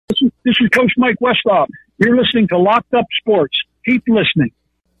This is Coach Mike Westhoff. You're listening to Locked Up Sports. Keep listening.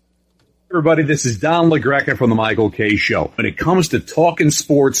 Everybody, this is Don LaGreca from the Michael K. Show. When it comes to talking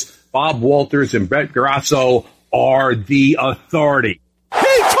sports, Bob Walters and Brett Grasso are the authority. He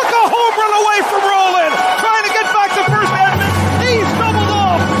took a home run away from Roland, trying to get back to first Edmonds. He's doubled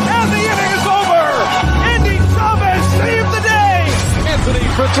off, and the inning is over. Andy Chavez saved the day. Anthony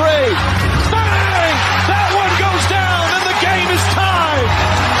for three. Bang! That one goes down, and the game is tied.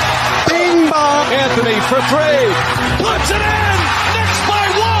 Bing bong. Anthony for three. Puts it in. Knicks by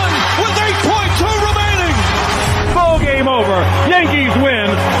one with 8.2 remaining. Ball game over. Yankees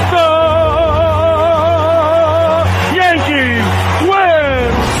win. The Yankees win.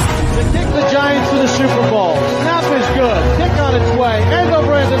 To kick the Giants to the Super Bowl. Snap is good. Kick on its way. Endo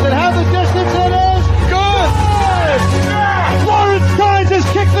Brand, does it have the distance? It is good. Lawrence Tynes has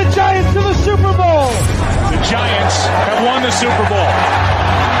kicked the Giants to the Super Bowl. The Giants have won the Super Bowl.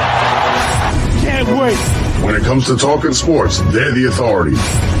 Can't wait. When it comes to talking sports, they're the authority.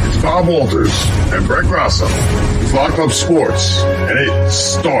 It's Bob Walters and Brett Grasso. It's Locked Up Sports, and it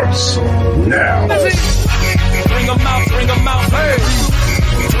starts now. Bring them out, hey.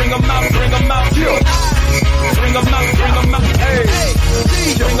 Bring them out, yeah. Bring them out, hey.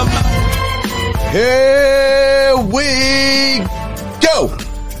 Bring them out. Here we go.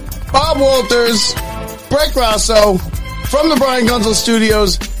 Bob Walters, Brett Grasso, from the Brian Gunzel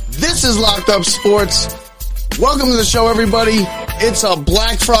Studios. This is Locked Up Sports. Welcome to the show, everybody. It's a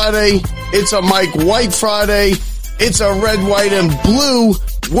Black Friday. It's a Mike White Friday. It's a red, white, and blue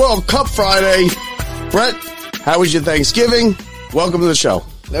World Cup Friday. Brett, how was your Thanksgiving? Welcome to the show.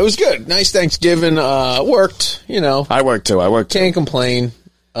 That was good. Nice Thanksgiving. Worked, you know. I worked too. Can't complain.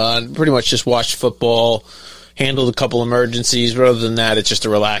 Pretty much just watched football, handled a couple emergencies, but other than that, it's just a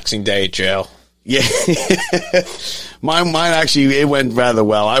relaxing day at jail. Yeah. Mine actually, it went rather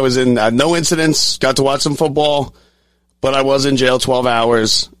well. I was in no incidents, got to watch some football, but I was in jail 12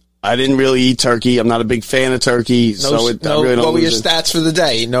 hours. I didn't really eat turkey. I'm not a big fan of turkey, I really don't. What were your stats for the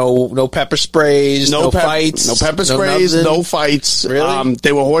day? No pepper sprays, no fights, no pepper sprays, no fights. Really?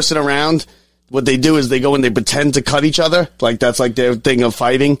 They were horsing around. What they do is they go and they pretend to cut each other. Like, that's like their thing of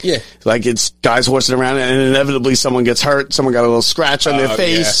fighting. Yeah. Like, it's guys horsing around, and inevitably someone gets hurt. Someone got a little scratch on their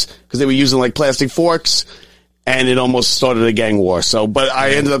face because they were using, like, plastic forks, and it almost started a gang war. So, but I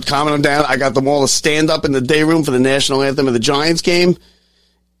ended up calming them down. I got them all to stand up in the day room for the national anthem of the Giants game.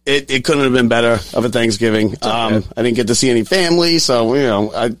 It couldn't have been better of a Thanksgiving. I didn't get to see any family, so, you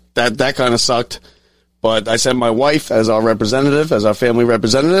know, that kind of sucked. But I sent my wife as our representative, as our family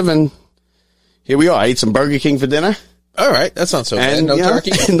representative, and here we are. I ate some Burger King for dinner. All right. That's not so bad. No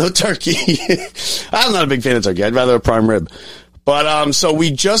turkey? No turkey. I'm not a big fan of turkey. I'd rather a prime rib. But so we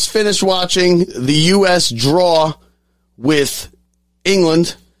just finished watching the U.S. draw with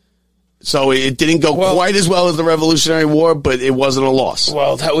England. So it didn't go quite as well as the Revolutionary War, but it wasn't a loss.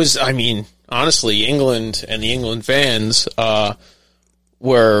 Well, that was, I mean, honestly, England and the England fans were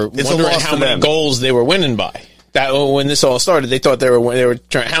wondering how many goals they were winning by. That when this all started, they thought they were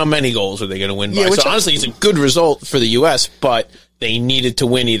trying. How many goals were they going to win by? So honestly, it's a good result for the U.S., but they needed to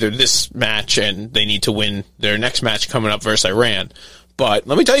win either this match and they need to win their next match coming up versus Iran. But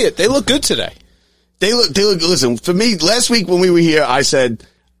let me tell you, they look good today. They look. Listen, for me, last week when we were here, I said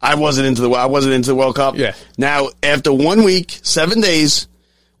I wasn't into the World Cup. Yeah. Now, after 1 week, 7 days,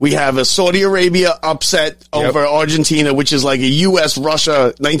 we have a Saudi Arabia upset over Argentina, which is like a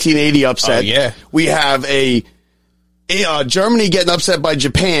U.S.-Russia 1980 upset. Oh, yeah. We have a Germany getting upset by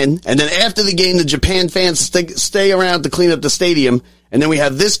Japan, and then after the game, the Japan fans stay around to clean up the stadium, and then we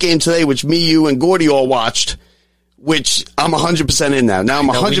have this game today, which me, you, and Gordy all watched, which I'm 100% in now. Now I'm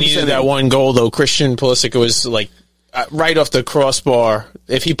 100% we needed in. That one goal, though. Christian Pulisic was like right off the crossbar.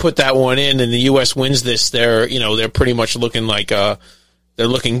 If he put that one in and the U.S. wins this, they're pretty much looking like they're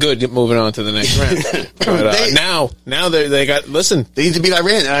looking good moving on to the next round. But now they got, listen. They need to beat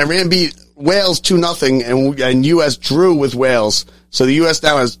Iran, and Iran beat Wales 2-0, and U.S. drew with Wales. So the U.S.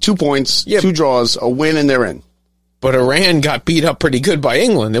 now has 2 points, 2 draws, a win, and they're in. But Iran got beat up pretty good by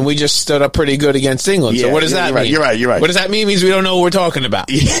England, and we just stood up pretty good against England. Yeah, so what does that mean? You're right. What does that mean? It means we don't know what we're talking about.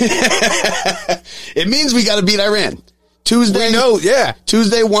 It means we got to beat Iran. Tuesday,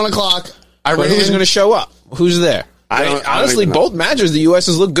 Tuesday, 1 o'clock. Iran. But who's going to show up? Who's there? Honestly, both matches, the U.S.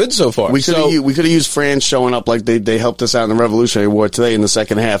 has looked good so far. We could have used France showing up like they helped us out in the Revolutionary War today in the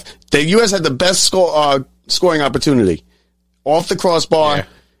second half. The U.S. had the best scoring opportunity. Off the crossbar,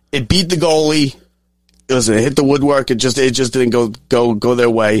 it beat the goalie. Listen, it hit the woodwork. It just didn't go their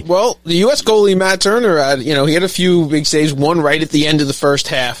way. Well, the U.S. goalie, Matt Turner, he had a few big saves, one right at the end of the first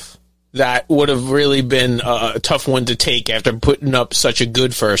half. that would have really been a tough one to take after putting up such a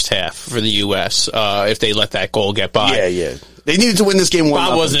good first half for the U.S. If they let that goal get by. Yeah. They needed to win this game 1-0.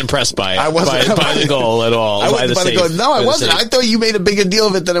 Bob wasn't impressed by it. I wasn't by the goal at all. I wasn't by the goal. No, I wasn't. I thought you made a bigger deal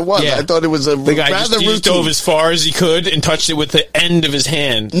of it than it was. Yeah. I thought it was a the guy rather routine. He dove as far as he could and touched it with the end of his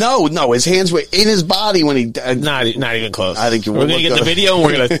hand. No, his hands were in his body when he... Not even close. I think we're going to get the video and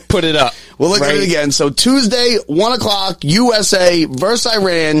we're going to put it up. We'll look at it again. So Tuesday, 1 o'clock, USA versus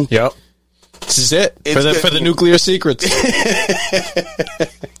Iran. Yep. This is it for the nuclear secrets.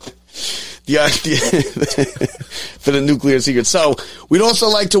 For the nuclear secrets. So we'd also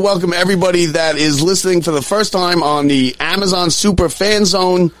like to welcome everybody that is listening for the first time on the Amazon Super Fan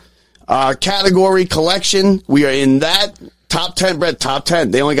Zone category collection. We are in that top 10, Brett, top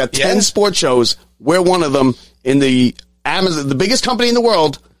 10. They only got 10 sports shows. We're one of them. In the Amazon, the biggest company in the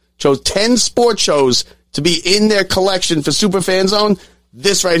world, chose 10 sports shows to be in their collection for Super Fan Zone.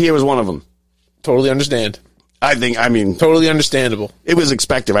 This right here was one of them. Totally understand. Totally understandable. It was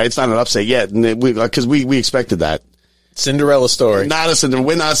expected, right? It's not an upset yet, because we expected that. Cinderella story. We're not a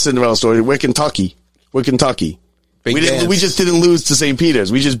Cinderella story. We're Kentucky. We just didn't lose to St.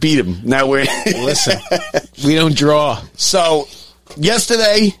 Peter's. We just beat them. Now we're listen. We don't draw. So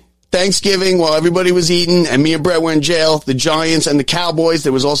yesterday, Thanksgiving, while everybody was eating, and me and Brett were in jail, the Giants and the Cowboys.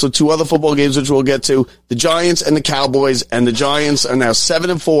 There was also 2 other football games which we'll get to. The Giants and the Cowboys, and the Giants are now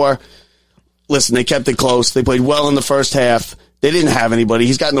 7-4. Listen, they kept it close. They played well in the first half. They didn't have anybody.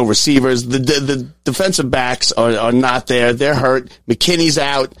 He's got no receivers. The defensive backs are not there. They're hurt. McKinney's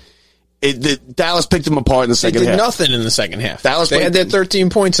out. Dallas picked them apart in the second half. They did nothing in the second half. They had their 13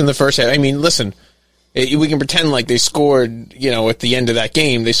 points in the first half. I mean, listen, we can pretend like they scored, at the end of that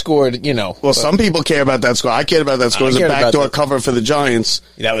game. They scored, Well, some people care about that score. I cared about that score as a backdoor cover for the Giants.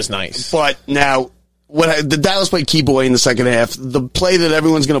 That was nice. But now... the Dallas played key boy in the second half. The play that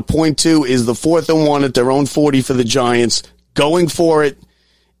everyone's going to point to is the 4th and 1 at their own 40 for the Giants, going for it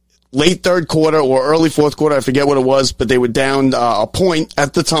late third quarter or early fourth quarter. I forget what it was, but they were down a point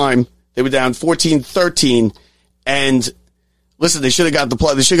at the time. They were down 14-13, and listen, they should have got the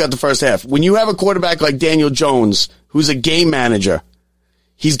play. They should have got the first half. When you have a quarterback like Daniel Jones, who's a game manager,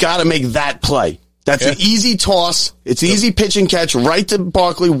 he's got to make that play. That's an easy toss. It's an easy pitch and catch right to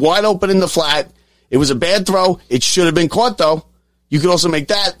Barkley, wide open in the flat. It was a bad throw. It should have been caught, though. You could also make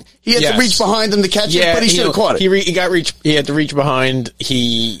that. He had to reach behind him to catch it, but he should have caught it. He had to reach behind.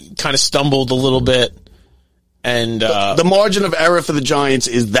 He kind of stumbled a little bit. And the margin of error for the Giants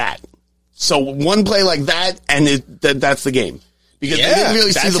is that. So one play like that, and that's the game. Because they didn't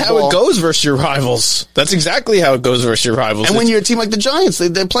really see the ball. That's how it goes versus your rivals. That's exactly how it goes versus your rivals. And when you're a team like the Giants,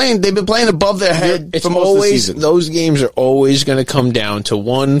 they've been playing above their head for most of the season. Those games are always going to come down to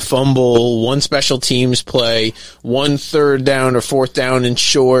one fumble, one special teams play, 1 3rd down or 4th down and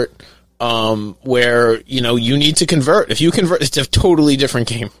short, where, you need to convert. If you convert, it's a totally different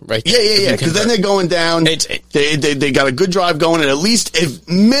game, right? Yeah. Because then they're going down. They got a good drive going, and at least if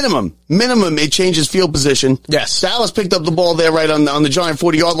minimum, it changes field position. Yes. Dallas picked up the ball there right on the Giant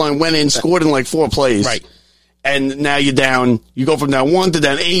 40-yard line, went in, scored in like 4 plays. Right. And now you're down. You go from down 1 to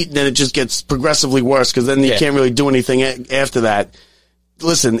down 8, and then it just gets progressively worse because then you can't really do anything after that.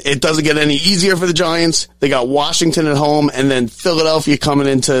 Listen, it doesn't get any easier for the Giants. They got Washington at home, and then Philadelphia coming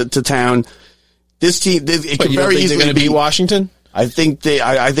into town. This team, it could very easily beat Washington. I think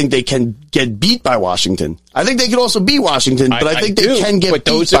they can get beat by Washington. I think they could also beat Washington, but I think they can get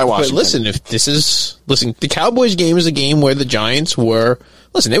beat by Washington. But listen, the Cowboys game is a game where the Giants were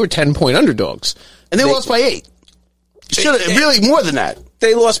 10-point underdogs, and they lost by 8. Really more than that.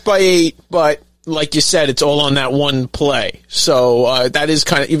 They lost by 8, but. Like you said, it's all on that one play. So that is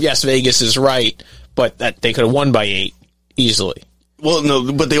kind of, yes, Vegas is right, but that they could have won by 8 easily. Well,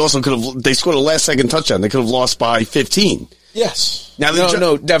 no, but they also could have, they scored a last-second touchdown. They could have lost by 15. Yes. Now,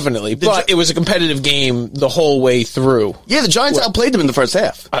 no, definitely. But it was a competitive game the whole way through. Yeah, the Giants outplayed them in the first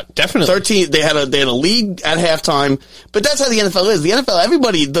half. Definitely. 13. They had a lead at halftime, but that's how the NFL is. The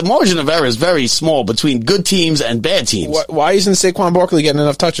NFL, the margin of error is very small between good teams and bad teams. Why isn't Saquon Barkley getting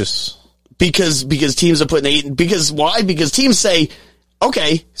enough touches? Because teams are putting 8. Because why? Because teams say,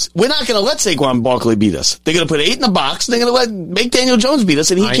 okay, we're not going to let Saquon Barkley beat us. They're going to put 8 in the box. They're going to make Daniel Jones beat us,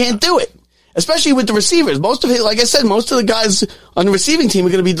 and he can't do it. Especially with the receivers. Most of the guys on the receiving team are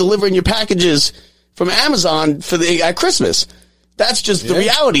going to be delivering your packages from Amazon at Christmas. That's just the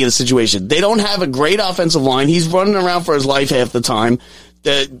reality of the situation. They don't have a great offensive line. He's running around for his life half the time.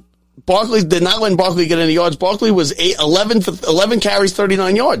 Barkley did not let Barkley get any yards. Barkley was 11 carries,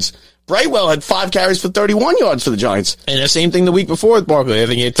 39 yards. Brightwell had 5 carries for 31 yards for the Giants. And the same thing the week before with Barkley. I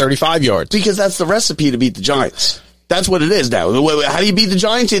think he had 35 yards. Because that's the recipe to beat the Giants. That's what it is now. How do you beat the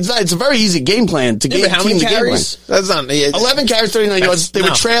Giants? It's a very easy game plan to get. How many carries? That's not 11 carries, 39 yards. They were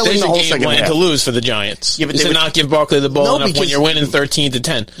trailing the whole second half to lose for the Giants. Yeah, but to not give Barkley the ball enough when you're winning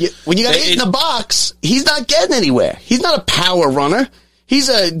 13-10. Yeah, when you got 8 in the box, he's not getting anywhere. He's not a power runner. He's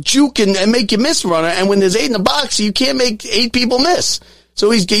a juke and make you miss runner. And when there's 8 in the box, you can't make 8 people miss. So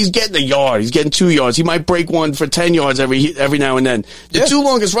he's getting a yard. He's getting 2 yards. He might break one for 10 yards every now and then. The 2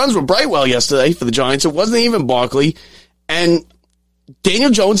 longest runs were Brightwell yesterday for the Giants. It wasn't even Barkley. And Daniel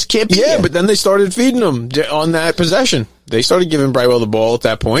Jones can't be there. But then they started feeding him on that possession. They started giving Brightwell the ball at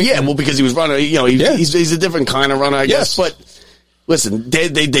that point. Yeah, well, because he was running. He's a different kind of runner, I guess. But listen, they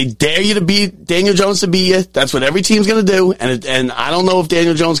dare you to beat Daniel Jones to beat you. That's what every team's going to do. And I don't know if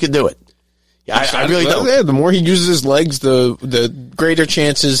Daniel Jones can do it. I really don't. Yeah, the more he uses his legs, the greater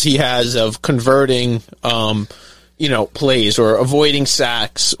chances he has of converting, plays or avoiding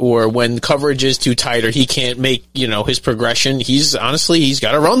sacks, or when coverage is too tight or he can't make, his progression. He's got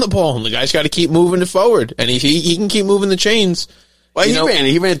to run the ball, and the guy's got to keep moving it forward. And if he can keep moving the chains. Well,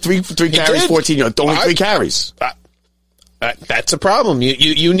 he ran three carries, 14 yards, only 3 carries. That's a problem.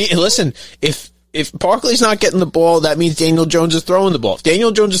 You need, listen, if Barkley's not getting the ball, that means Daniel Jones is throwing the ball. If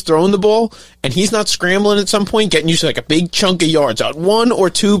Daniel Jones is throwing the ball and he's not scrambling at some point, getting used to like a big chunk of yards out 1 or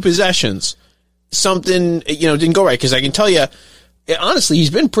 2 possessions, something, didn't go right. Because I can tell you, honestly,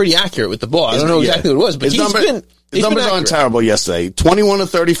 he's been pretty accurate with the ball. I don't know exactly what it was, but his numbers aren't terrible yesterday. 21 of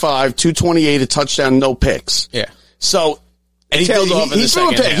 35, 228, a touchdown, no picks. Yeah. So, and he tailed off in the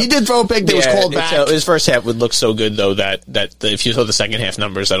second half. He did throw a pick that was called back. His first half would look so good, though, that if you saw the second half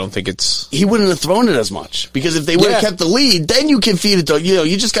numbers, I don't think he wouldn't have thrown it as much. Because if they would have kept the lead, then you can feed it to,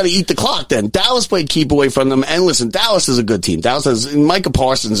 you just got to eat the clock then. Dallas played keep away from them. And listen, Dallas is a good team. Dallas has, Micah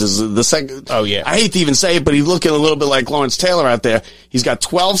Parsons is the second. Oh, yeah. I hate to even say it, but he's looking a little bit like Lawrence Taylor out there. He's got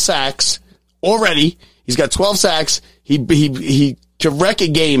 12 sacks already. He's got 12 sacks. He could wreck a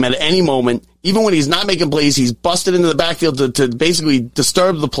game at any moment. Even when he's not making plays, he's busted into the backfield to basically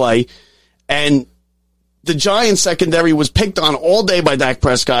disturb the play. And the Giants secondary was picked on all day by Dak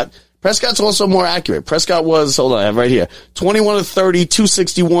Prescott. Prescott's also more accurate. Prescott was, hold on, I have right here, 21 of 30,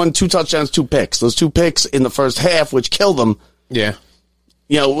 261, 2 touchdowns, 2 picks. Those 2 picks in the first half, which killed them. Yeah.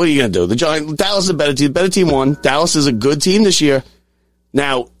 What are you going to do? Dallas is a better team. The better team won. Dallas is a good team this year.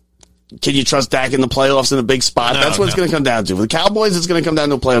 Now, can you trust Dak in the playoffs in a big spot? That's what it's going to come down to. For the Cowboys, it's going to come down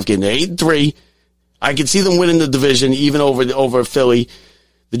to a playoff game. They're 8-3. I can see them winning the division, even over Philly.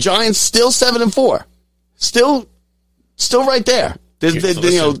 The Giants still 7-4. Still right there.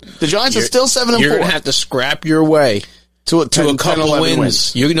 The Giants are still 7-4. You're going to have to scrap your way to a couple of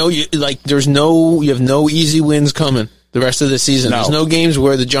wins. You have no easy wins coming the rest of the season. No. There's no games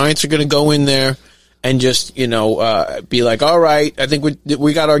where the Giants are going to go in there and just, be like, all right, I think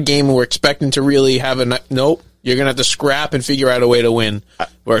we got our game and we're expecting to really have nope. You're going to have to scrap and figure out a way to win.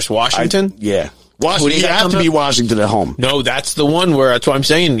 Versus Washington? Washington, you have to be Washington at home. No, that's the one where, that's what I'm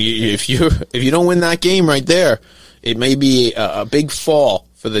saying. If you don't win that game right there, it may be a big fall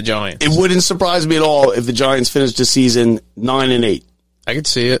for the Giants. It wouldn't surprise me at all if the Giants finished the season 9-8. I could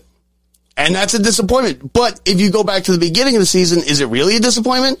see it. And that's a disappointment. But if you go back to the beginning of the season, is it really a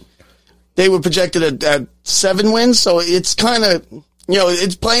disappointment? They were projected at 7 wins, so it's kind of,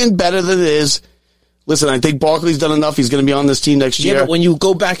 it's playing better than it is. Listen, I think Barkley's done enough. He's going to be on this team next year. Yeah, but when you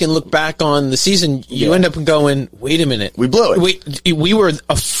go back and look back on the season, you end up going, wait a minute. We blew it. We were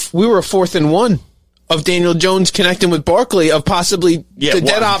a 4th and 1 of Daniel Jones connecting with Barkley of possibly the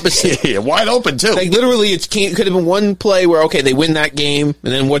dead opposite. Yeah, wide open, too. Like, literally, it could have been one play where, okay, they win that game,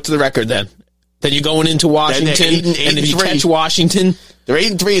 and then what's the record then? Then you're going into Washington, and if you catch Washington... They're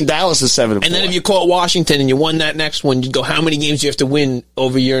 8-3 and Dallas is 7-4. And then if you caught Washington and you won that next one, you go, how many games do you have to win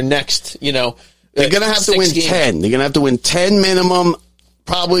over your next, They're going to have to win 10. They're going to have to win 10 minimum,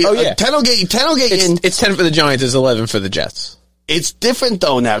 probably. Oh, yeah. 10 will get you in. It's 10 for the Giants, it's 11 for the Jets. It's different,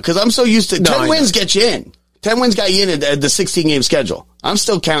 though, now, because I'm so used to 10 wins get you in. 10 wins got you in at the 16-game schedule. I'm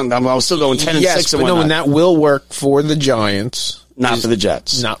still counting. I'm still going 10-6 and whatnot. No, and that will work for the Giants. Not for the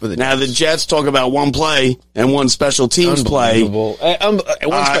Jets. Not for the Jets. Now, the Jets talk about one play and one special teams play. One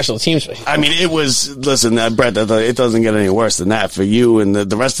special teams play. I mean, it was, listen, Brett, it doesn't get any worse than that for you and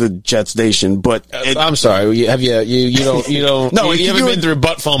the rest of the Jets nation. But I'm sorry. You haven't been through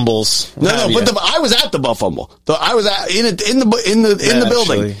butt fumbles. No, but I was at the butt fumble. I was in the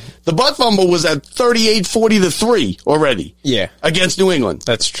building. The butt fumble was at 38-40-3 already. Yeah. Against New England.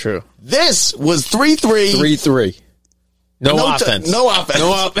 That's true. This was 3-3. 3-3. No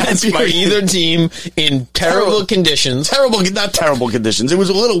offense by either team in terrible conditions. Not terrible conditions. It was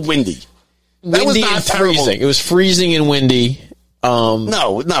a little windy. That was not terrible. Freezing. It was freezing and windy.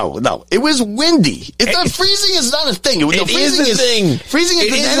 No. It was windy. It's not freezing. Is not a thing. Freezing is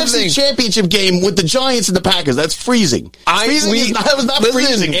the NFC Championship game with the Giants and the Packers. That's freezing. That was not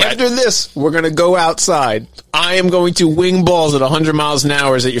freezing. After this, we're going to go outside. I am going to wing balls at 100 miles an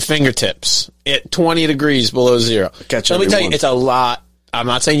hour at your fingertips at 20 degrees below zero. Let me tell you, it's a lot. I'm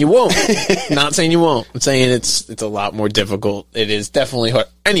not saying you won't. I'm saying it's a lot more difficult. It is definitely hard.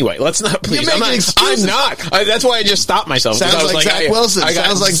 Anyway, let's not please. I'm not. That's why I just stopped myself. Sounds like Zach Wilson.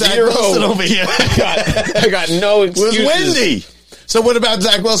 Sounds like Zach Wilson over here. I got no excuses. It was windy. So what about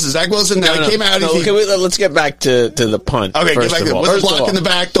Zach Wilson? Zach Wilson came out. Let's get back to the punt. Okay, get back to it. Was a block in the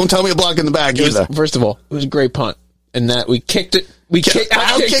back? Don't tell me a block in the back either. First of all, it was a great punt. And that we kicked it.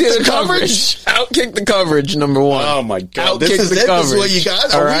 Outkicked the coverage. Outkicked the coverage, number one. Oh, my God. This is it? This is what you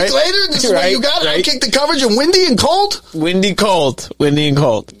got? A week later? This is what you got? Outkicked the coverage and windy and cold? Windy and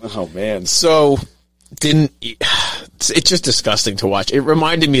cold. Oh, man. So, it's just disgusting to watch. It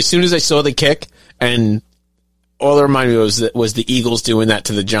reminded me, as soon as I saw the kick, and all it reminded me was the Eagles doing that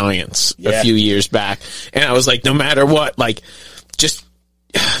to the Giants a few years back. And I was like, no matter what,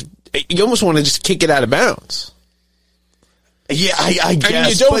 you almost want to just kick it out of bounds. Yeah, I guess. I mean,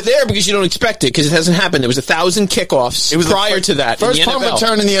 you don't there because you don't expect it because it hasn't happened. There was 1,000 kickoffs prior to that. First punt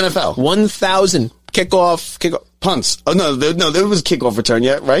return in the NFL. 1,000 kickoff punts. Oh no, there was a kickoff return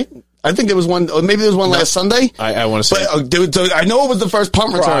yet, right? I think there was one, or maybe there was one last Sunday. I want to say, but I know it was the first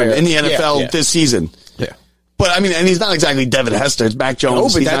punt return in the NFL this season. Yeah. But, I mean, and he's not exactly Devin Hester. It's Mac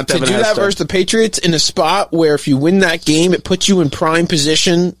Jones. He's not Devin Hester. To do that versus the Patriots in a spot where if you win that game, it puts you in prime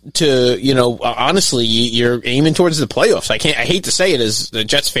position to, honestly, you're aiming towards the playoffs. I hate to say it as a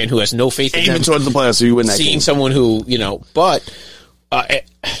Jets fan who has no faith in them. Aiming towards the playoffs so you win that game. Seeing someone who, but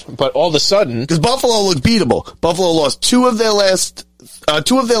all of a sudden. Because Buffalo looked beatable. Buffalo lost two of their last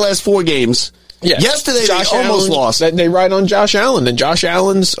 4 games. Yeah. Yesterday, they almost lost. They ride on Josh Allen, and Josh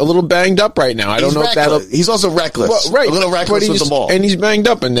Allen's a little banged up right now. I don't know if that'll... He's also reckless. Well, right. A little reckless with the ball. And he's banged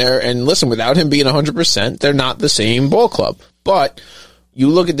up in there. And listen, without him being 100%, they're not the same ball club. But you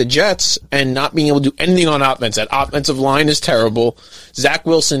look at the Jets and not being able to do anything on offense. That offensive line is terrible. Zach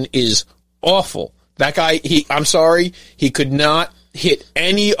Wilson is awful. That guy, I'm sorry, he could not hit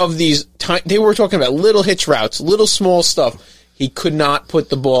any of these... They were talking about little hitch routes, little small stuff. He could not put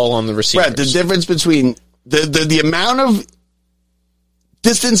the ball on the receivers. Right, the difference between the amount of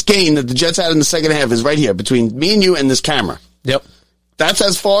distance gain that the Jets had in the second half is right here between me and you and this camera. Yep. That's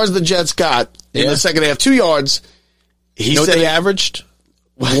as far as the Jets got in the second half. 2 yards. He said they averaged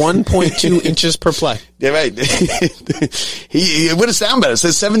 1.2 inches per play. Yeah, right. It would have sounded better. It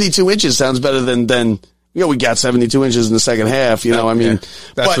says 72 inches sounds better than we got 72 inches in the second half. I mean,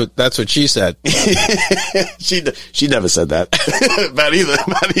 that's what she said. she never said that about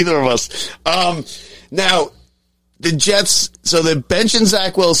either of us. Now the Jets, so they're benching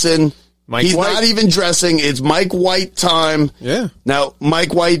Zach Wilson. He's not even dressing. It's Mike White time. Yeah. Now,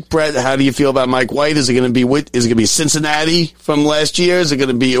 Mike White, Brett, how do you feel about Mike White? Is it going to be Cincinnati from last year? Is it going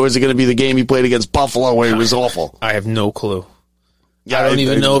to be the game he played against Buffalo where he was awful? I have no clue. Yeah, I don't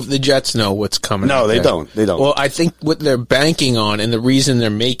even know if the Jets know what's coming. No, they don't. They don't. Well, I think what they're banking on and the reason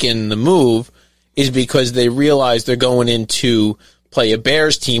they're making the move is because they realize they're going into play a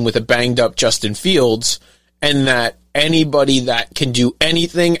Bears team with a banged up Justin Fields and that anybody that can do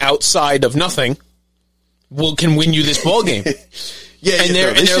anything outside of nothing can win you this ball game. Yeah, and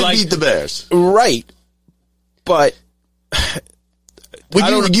they should beat the Bears. Right. But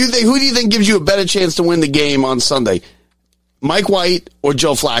who do you think gives you a better chance to win the game on Sunday? Mike White or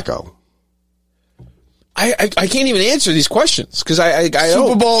Joe Flacco? I can't even answer these questions because I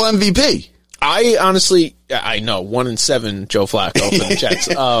Super Bowl MVP. I honestly, I know 1-7 Joe Flacco for the Jets.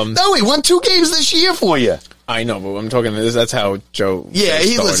 No, he won 2 games this year for you. I know, but I'm talking. That's how Joe. Yeah,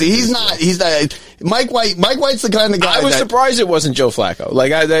 he's not. Mike White. Mike White's the kind of guy. I was surprised it wasn't Joe Flacco.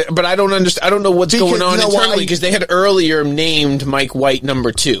 But I don't understand. I don't know what's going on internally because they had earlier named Mike White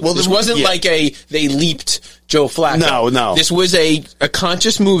number 2. Well, this wasn't like they leaped Joe Flacco. No. This was a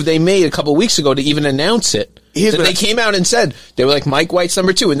conscious move they made a couple weeks ago to even announce it. They came out and said, they were like, Mike White's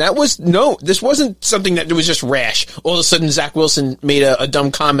number 2. And this wasn't something that was just rash. All of a sudden, Zach Wilson made a dumb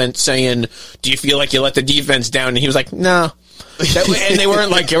comment saying, do you feel like you let the defense down? And he was like, no. And they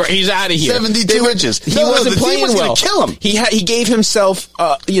weren't like, he's out of here. 72 inches. He wasn't playing well. Kill him. He gave himself,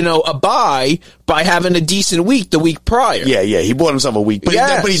 a bye by having a decent week the week prior. Yeah. He bought himself a week. But he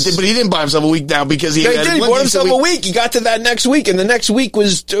didn't buy himself a week now because he bought himself a week. He got to that next week, and the next week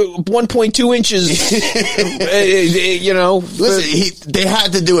was 1.2 inches. Listen, they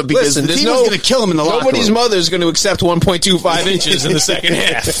had to do it because the team was going to kill him in the locker room. Nobody's mother is going to accept 1.25 inches in the second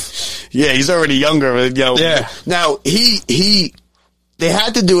half. Yeah, he's already younger. Yeah. Now, he They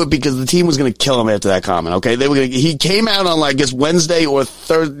had to do it because the team was going to kill him after that comment, okay? He came out on, I guess, Wednesday or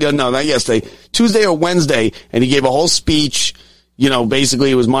Thursday, no, not yesterday, Tuesday or Wednesday, and he gave a whole speech,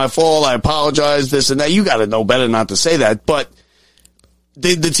 basically it was my fault, I apologize, this and that. You got to know better not to say that, but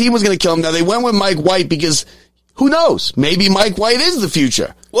the team was going to kill him. Now, they went with Mike White because, who knows? Maybe Mike White is the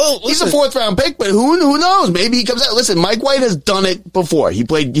future. Well, he's a 4th round pick, but who knows? Maybe he comes out. Listen, Mike White has done it before. He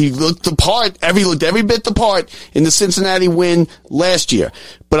looked the part, looked every bit the part in the Cincinnati win last year.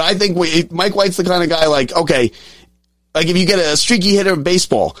 But I think Mike White's the kind of guy okay, if you get a streaky hitter in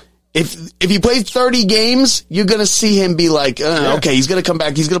baseball, if he plays 30 games, you're going to see him be okay, he's going to come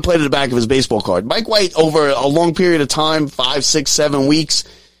back. He's going to play to the back of his baseball card. Mike White, over a long period of time, 5, 6, 7 weeks,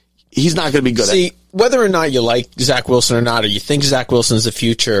 he's not going to be good at it. Whether or not you like Zach Wilson or not, or you think Zach Wilson's the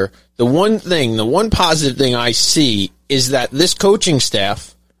future, the one positive thing I see is that this coaching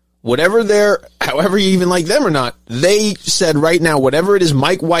staff, however you even like them or not, they said right now, whatever it is,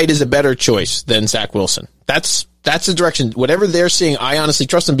 Mike White is a better choice than Zach Wilson. That's the direction. Whatever they're seeing, I honestly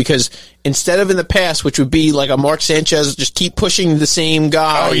trust them, because instead of in the past, which would be like a Mark Sanchez, just keep pushing the same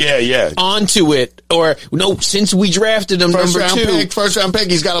guy onto it. Or, no, since we drafted him first round pick,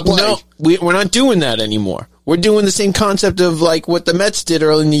 he's got to play. No, we're not doing that anymore. We're doing the same concept of what the Mets did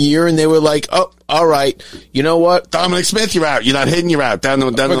early in the year, and they were like, oh, all right, you know what? Dominic Smith, you're out. You're not hitting, you're out.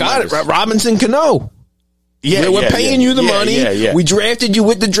 Forgot it. Robinson Cano. Yeah, we're paying you the money. Yeah. We drafted you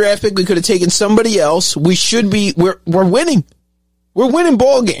with the draft pick. We could have taken somebody else. We should be. We're winning. We're winning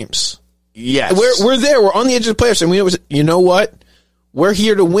ball games. Yes, we're there. We're on the edge of the playoffs, and you know what? We're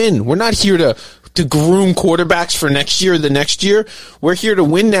here to win. We're not here to groom quarterbacks for next year or the next year. We're here to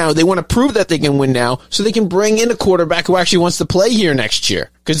win now. They want to prove that they can win now so they can bring in a quarterback who actually wants to play here next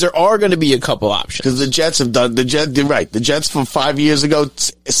year, because there are going to be a couple options. Because the Jets have done, you're right. The Jets from 5 years ago,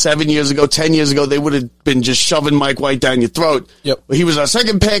 7 years ago, 10 years ago, they would have been just shoving Mike White down your throat. Yep. He was our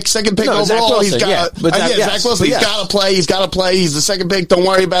second pick overall. Zach Wilson, Zach Wilson, he's got to play. He's got to play. He's the second pick. Don't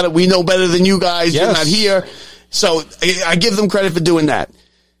worry about it. We know better than you guys. Yes. You're not here. So I give them credit for doing that.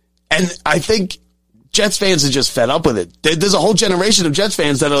 And I think Jets fans are just fed up with it. There's a whole generation of Jets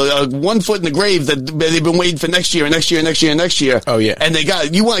fans that are 1 foot in the grave that they've been waiting for next year. Oh yeah, and they got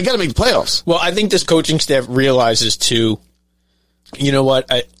to make the playoffs. Well, I think this coaching staff realizes too. You know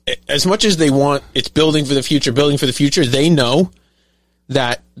what? As much as they want, it's building for the future. They know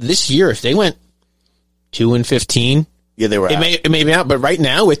that this year, if they went 2-15, they were. It may be out, but right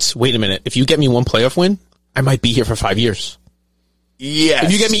now it's wait a minute. If you get me one playoff win, I might be here for 5 years. Yes.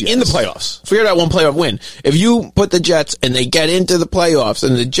 If you get me in the playoffs, forget about one playoff win. If you put the Jets and they get into the playoffs,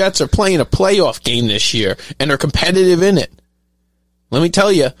 and the Jets are playing a playoff game this year and are competitive in it, let me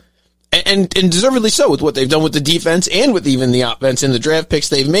tell you, and deservedly so with what they've done with the defense and with even the offense and the draft picks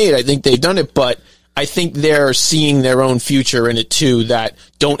they've made. I think they've done it, but I think they're seeing their own future in it too, that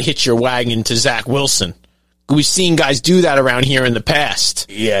don't hitch your wagon to Zach Wilson. We've seen guys do that around here in the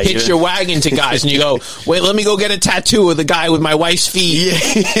past. Yeah, hitch your wagon to guys, and you go, wait, let me go get a tattoo of the guy with my wife's feet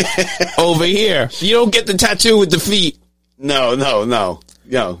over here. You don't get the tattoo with the feet. No.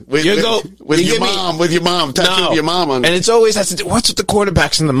 With your mom, tattoo your mom on. And it's always has to do, what's with the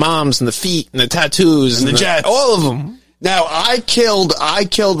quarterbacks and the moms and the feet and the tattoos and the Jets, all of them. Now I killed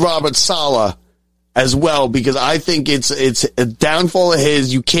Robert Saleh as well, because I think it's a downfall of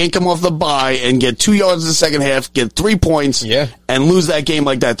his. You can't come off the bye and get 2 yards in the second half, get 3 points, and lose that game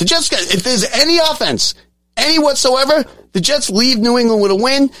like that. The Jets, if there's any offense, any whatsoever, the Jets leave New England with a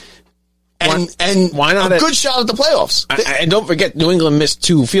win and why not a good shot at the playoffs. And don't forget, New England missed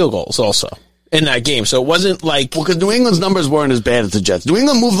 2 field goals also in that game, so it wasn't like... Well, because New England's numbers weren't as bad as the Jets. New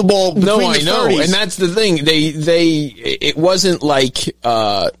England moved the ball between the 30s. And that's the thing. It wasn't like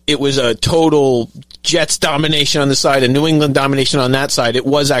it was a total Jets domination on the side and New England domination on that side. It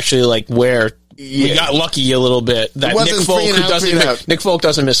was actually like where we got lucky a little bit that Nick Folk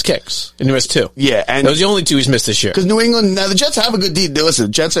doesn't miss kicks, and he missed 2. Yeah, and those are the only 2 he's missed this year. Because New England, now the Jets have a good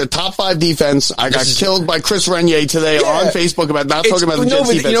listen, Jets are a top 5 defense. I got killed by Chris Renier today on Facebook about not talking about the Jets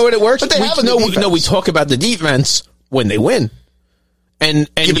defense. You know what, it works? But they have a good defense. No, we talk about the defense when they win. And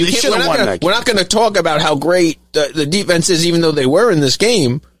we're not going to talk about how great the defense is, even though they were in this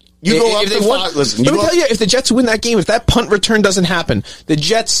game. You go up to 5. Listen, let me tell you, if the Jets win that game, if that punt return doesn't happen, the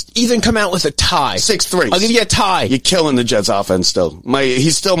Jets even come out with a tie. 6-3. I'll give you a tie. You're killing the Jets offense still.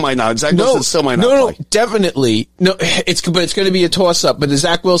 He still might not. Zach Wilson still might not play. No, definitely. No, it's going to be a toss-up. But the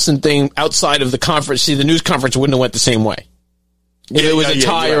Zach Wilson thing outside of the conference, the news conference wouldn't have went the same way. If it was a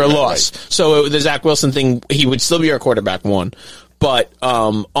tie or a loss. Right. So the Zach Wilson thing, he would still be our quarterback 1. But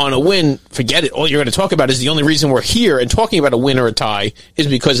on a win, forget it. All you're going to talk about is the only reason we're here and talking about a win or a tie is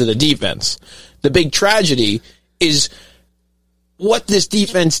because of the defense. The big tragedy is what this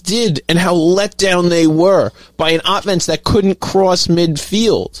defense did and how let down they were by an offense that couldn't cross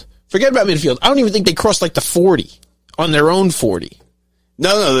midfield. Forget about midfield. I don't even think they crossed like the 40 on their own 40.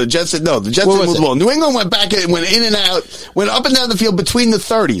 No, the Jets didn't move the ball. New England went back and went in and out, went up and down the field between the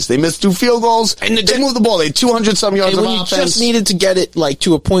 30s. They missed 2 field goals, and they moved the ball. They had 200-some yards of offense. You just needed to get it like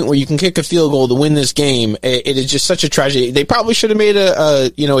to a point where you can kick a field goal to win this game. It is just such a tragedy. They probably should have made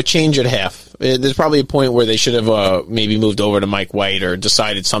a change at half. There's probably a point where they should have maybe moved over to Mike White or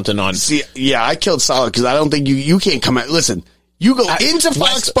decided something on. See, yeah, I killed Solid because I don't think you can't come out. Listen, you go into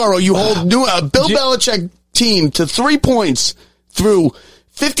Foxborough, you hold Bill Belichick team to 3 points through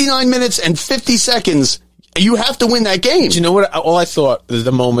 59 minutes and 50 seconds. You have to win that game. Do you know what? All I thought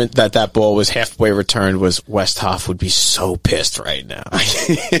the moment that ball was halfway returned was Westhoff would be so pissed right now.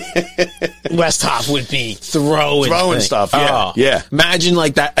 Westhoff would be throwing stuff. Yeah, yeah. Imagine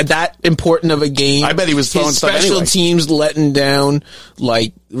like that important of a game. I bet he was throwing stuff anyway. Special teams letting down,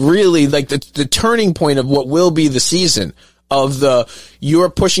 like really, like the turning point of what will be the season. Of you're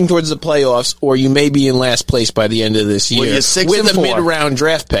pushing towards the playoffs, or you may be in last place by the end of this year with a mid-round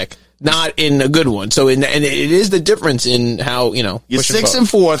draft pick, not in a good one. So, and it is the difference in how you're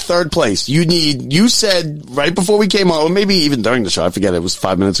 6-4, third place. You said right before we came on, or maybe even during the show, I forget. It was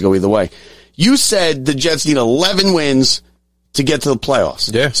 5 minutes ago. Either way, you said the Jets need 11 wins to get to the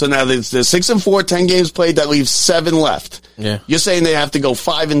playoffs. Yeah. So now they're 6-4, 10 games played. That leaves 7 left. Yeah. You're saying they have to go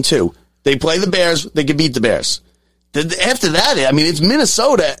 5-2. They play the Bears. They can beat the Bears. After that, I mean, it's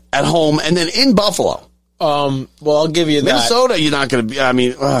Minnesota at home and then in Buffalo. Well, I'll give you that. Minnesota, you're not going to be. I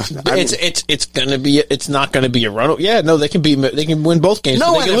mean, it's not going to be a runaway. Yeah, no, they can win both games.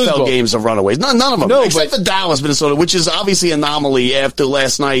 No NFL games are runaways. None of them. No, except for Dallas, Minnesota, which is obviously an anomaly after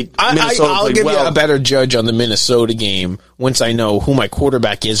last night. I'll give you a better judge on the Minnesota game once I know who my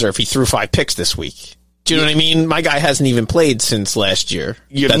quarterback is or if he threw 5 picks this week. Do you know what I mean? My guy hasn't even played since last year.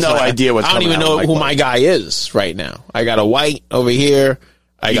 You have no idea what's coming out. I don't even know who my guy is right now. I got a White over here.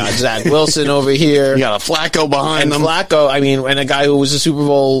 I got Zach Wilson over here. You got a Flacco behind them. Flacco, I mean, and a guy who was a Super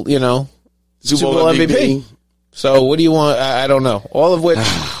Bowl, Super Bowl MVP. So what do you want? I don't know. All of which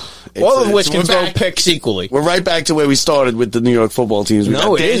can throw picks equally. We're right back to where we started with the New York football teams. We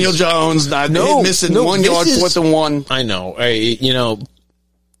got Daniel Jones missing 1 yard, 4th and 1. I know.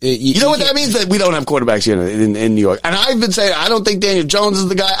 You know what that means? That we don't have quarterbacks here in New York. And I've been saying, I don't think Daniel Jones is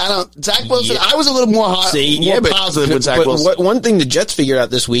the guy. Zach Wilson, I was a little more positive with Zach Wilson. One thing the Jets figured out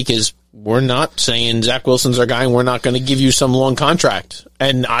this week is we're not saying Zach Wilson's our guy and we're not going to give you some long contract.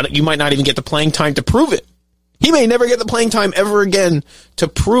 And you might not even get the playing time to prove it. He may never get the playing time ever again to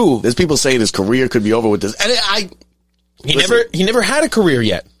prove. There's people saying his career could be over with this. And he never had a career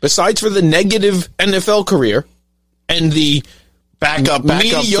yet, besides for the negative NFL career and the Back up to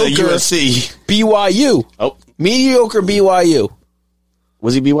USC. BYU. Oh. Mediocre BYU.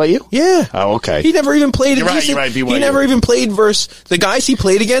 Was he BYU? Yeah. Oh, okay. He never even played. You're right, BYU. He never even played versus the guys he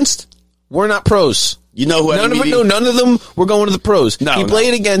played against were not pros. You know who? None of them were going to the pros. He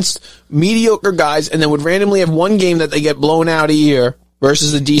played against mediocre guys and then would randomly have one game that they get blown out a year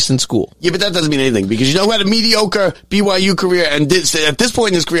versus a decent school. Yeah, but that doesn't mean anything because you know who had a mediocre BYU career and at this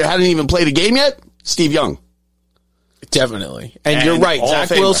point in his career hadn't even played a game yet? Steve Young. Definitely. And you're right. Zach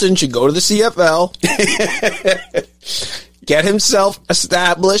Wilson should go to the CFL, get himself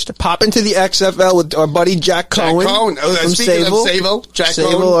established, pop into the XFL with our buddy Jack Cohen. Speaking of Sable, Jack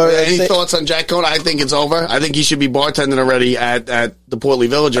Cohen, any thoughts on Jack Cohen? I think it's over. I think he should be bartending already at the Portly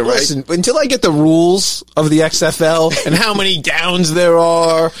Villager, right? Listen, until I get the rules of the XFL and how many downs there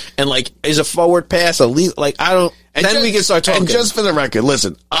are and, is a forward pass elite, I don't... Then we can start talking. And just for the record,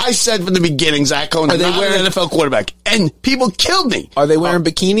 listen, I said from the beginning, Zach Cohen is not an NFL quarterback, and people killed me. Are they wearing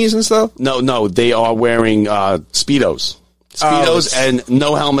bikinis and stuff? No, they are wearing Speedos. And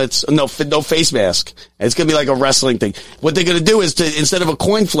no helmets, no face mask. And it's going to be like a wrestling thing. What they're going to do is, instead of a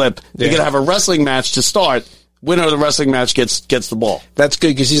coin flip, they're going to have a wrestling match to start. Winner of the wrestling match gets the ball. That's good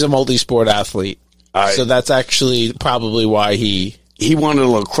because he's a multi-sport athlete. Right. So that's actually probably why he wanted a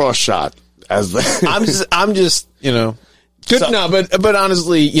lacrosse shot. I'm just good. But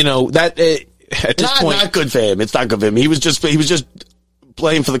honestly, that at this point, not good for him. It's not good for him. He was just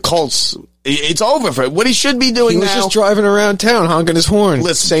playing for the Colts. It's over for him. What he should be doing now. He was just driving around town honking his horn,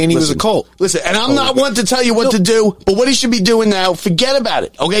 saying he was a Colt. Listen, and I'm not one to tell you what to do, but what he should be doing now, forget about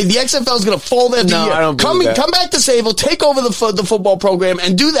it. Okay, the XFL is going to fall there. No, I don't believe that. Come back to Sable, take over the football program,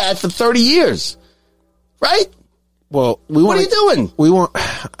 and do that for 30 years, right? Well, what are you doing? We want,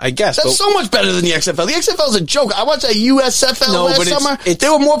 I guess. That's so much better than the XFL. The XFL is a joke. I watched that USFL last summer.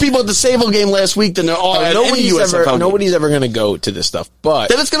 There were more people at the Sable game last week than there are at any USFL game. Nobody's ever going to go to this stuff. But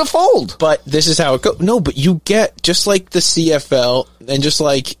then it's going to fold. But this is how it goes. No, but you get, just like the CFL and just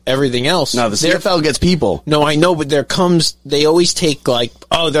like everything else. No, the CFL gets people. No, I know, but they always take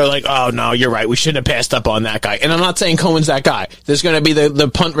they're like, oh, no, you're right. We shouldn't have passed up on that guy. And I'm not saying Cohen's that guy. There's going to be the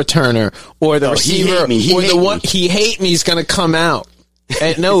punt returner or the receiver or the one, he hate me is going to come out.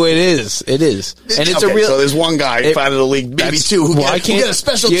 And no, it is. It is. And it's a real. So there's one guy out of the league, maybe two, who get a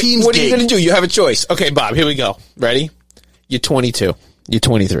special teams What are you gig. going to do? You have a choice. Okay, Bob, here we go. Ready? You're 22. You're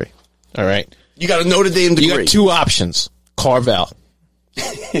 23. All right? You got a Notre Dame degree. You got two options. Carvel.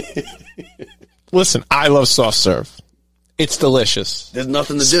 Listen, I love soft serve. It's delicious. There's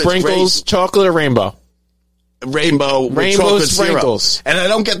nothing to do. Sprinkles, chocolate, or rainbow? Rainbow sprinkles. Syrup. And I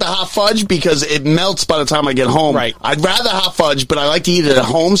don't get the hot fudge because it melts by the time I get home. Right. I'd rather hot fudge, but I like to eat it at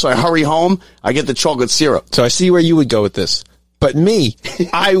home, so I hurry home. I get the chocolate syrup. So I see where you would go with this. But me,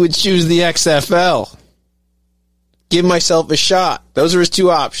 I would choose the XFL. Give myself a shot. Those are his two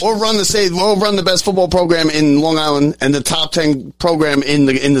options. Or run the best football program in Long Island and the top 10 program in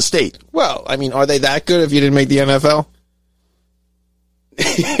the state. Well, I mean, are they that good if you didn't make the NFL?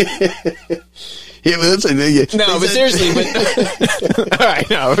 Yeah, but but seriously, all right,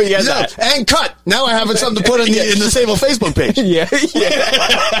 no, forget that. And cut. Now I have something to put in the Sable Facebook page. Yeah.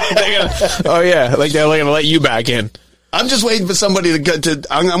 They're going to let you back in. I'm just waiting for somebody to go to.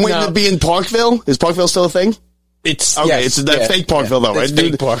 I'm waiting to be in Parkville. Is Parkville still a thing? It's okay. Yes, it's fake Parkville though, right?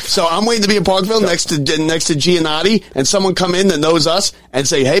 Fake Park. So I'm waiting to be in Parkville next to Giannotti, and someone come in that knows us and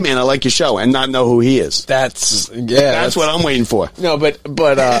say, "Hey, man, I like your show," and not know who he is. That's what I'm waiting for. No, but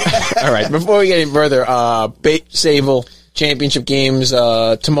all right. Before we get any further, Sable championship games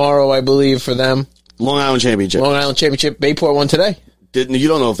tomorrow, I believe, for them. Long Island Championship. Bayport won today. You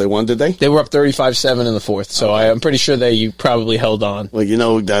don't know if they won, did they? They were up 35-7 in the fourth, so I'm pretty sure you probably held on. Well,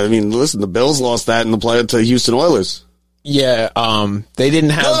 listen, the Bills lost that in the play to Houston Oilers. Yeah, they didn't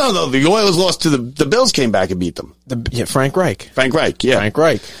have... No, the Oilers lost to the Bills came back and beat them. Frank Reich. Frank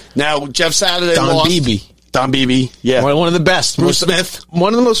Reich. Now, Jeff Saturday lost. Don Beebe, yeah. One of the best. Bruce Smith.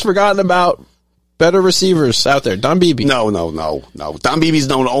 One of the most forgotten about better receivers out there. Don Beebe. No. Don Beebe's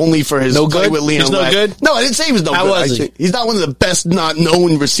known only for his play with Leon. He's no good? No, I didn't say he was no good. How was he? He's not one of the best not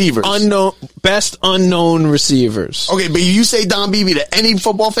known receivers. Best unknown receivers. Okay, but you say Don Beebe to any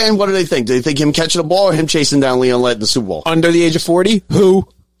football fan, what do they think? Do they think him catching the ball or him chasing down Leon Lett in the Super Bowl? Under the age of 40? Who?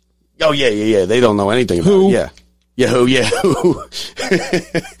 Oh, yeah. They don't know anything about it. Yeah. Who? They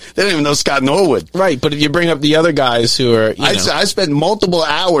don't even know Scott Norwood. Right, but if you bring up the other guys who are, I spent multiple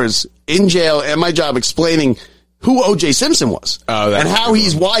hours in jail at my job explaining who O.J. Simpson was and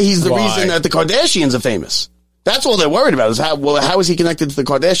why he's the reason that the Kardashians are famous. That's all they're worried about is how is he connected to the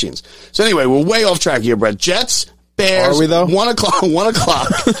Kardashians? So anyway, we're way off track here, Brett. Jets, Bears. Are we though? 1 o'clock. 1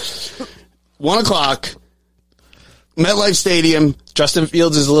 o'clock. MetLife Stadium. Justin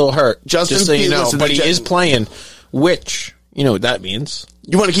Fields is a little hurt. Just so you know, but he is playing. Which, you know what that means.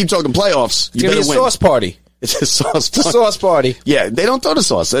 You want to keep talking playoffs. It's going to be a sauce party. It's a sauce party. Yeah, they don't throw the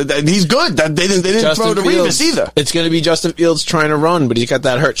sauce. He's good. They didn't throw the Revis either. It's going to be Justin Fields trying to run, but he's got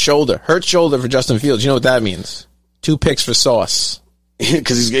that hurt shoulder. Hurt shoulder for Justin Fields. You know what that means. 2 picks for sauce.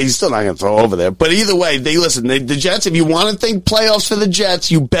 Because he's still not going to throw over there. But either way, the Jets, if you want to think playoffs for the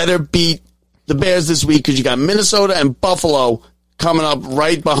Jets, you better beat the Bears this week because you got Minnesota and Buffalo coming up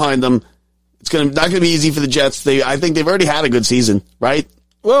right behind them. It's not going to be easy for the Jets. I think they've already had a good season, right?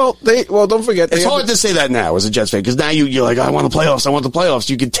 Well, don't forget. It's hard to say that now as a Jets fan because now you're like, I want the playoffs.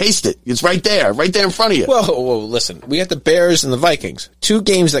 You can taste it. It's right there in front of you. Well, listen, we got the Bears and the Vikings. 2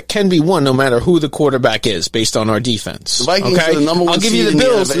 games that can be won no matter who the quarterback is based on our defense. The Vikings are the number one. I'll give you the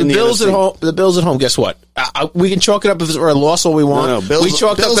Bills. The Bills at home. The Bills at home. Guess what? We can chalk it up if it's a loss all we want. No, Bills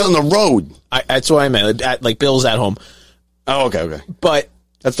on the road. That's what I meant. Like Bills at home. Oh, okay. But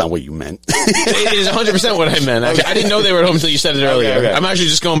that's not what you meant. It is 100% what I meant. Okay. I didn't know they were at home until you said it earlier. Okay. I'm actually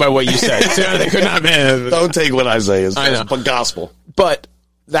just going by what you said. They could not, man. Don't take what I say as gospel. But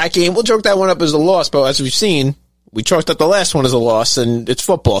that game, we'll chalk that one up as a loss. But as we've seen, we chalked up the last one as a loss, and it's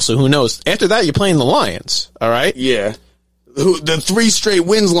football, so who knows? After that, you're playing the Lions, all right? Yeah. The 3 straight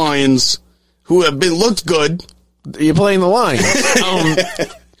wins Lions, who have looked good. You're playing the Lions.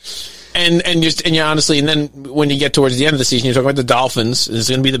 And honestly, and then when you get towards the end of the season, you're talking about the Dolphins. It's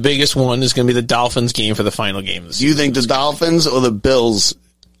going to be the biggest one. It's going to be the Dolphins game for the final game of the season. Do you think the Dolphins or the Bills,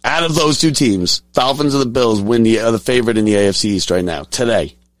 out of those 2 teams, Dolphins or the Bills, are the favorite in the AFC East right now,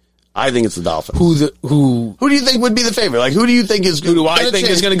 today? I think it's the Dolphins. Who do you think would be the favorite? Like, who do you think is? Who do I think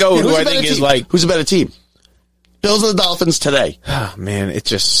is going to go? Who I think is like? Who's a better team? Bills or the Dolphins today? Oh, man, it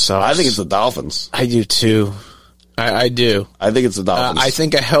just sucks. I think it's the Dolphins. I do, too. I do. I think it's the Dolphins. I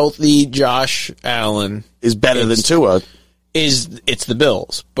think a healthy Josh Allen is better than Tua. It's the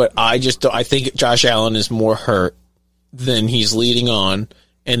Bills, but I think Josh Allen is more hurt than he's leading on,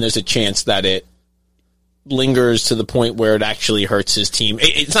 and there's a chance that it lingers to the point where it actually hurts his team.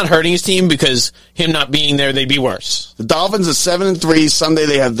 It's not hurting his team because him not being there, they'd be worse. The Dolphins are 7-3. Sunday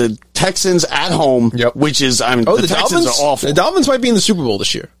they have the Texans at home, which is, the Texans are awful. The Dolphins might be in the Super Bowl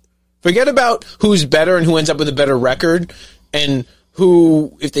this year. Forget about who's better and who ends up with a better record and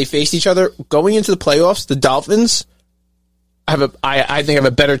who, if they face each other, going into the playoffs, the Dolphins I think have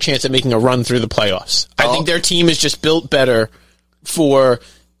a better chance at making a run through the playoffs. I think their team is just built better for,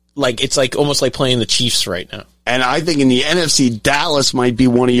 it's almost like playing the Chiefs right now. And I think in the NFC, Dallas might be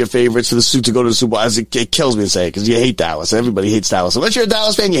one of your favorites to go to the Super Bowl. As it kills me to say it because you hate Dallas. Everybody hates Dallas. Unless you're a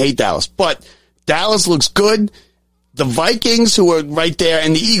Dallas fan, you hate Dallas. But Dallas looks good. The Vikings, who are right there,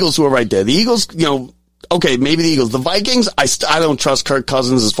 and the Eagles, who are right there. The Eagles, okay, maybe the Eagles. The Vikings, I don't trust Kirk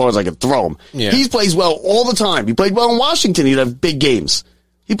Cousins as far as I can throw him. Yeah. He plays well all the time. He played well in Washington. He'd have big games.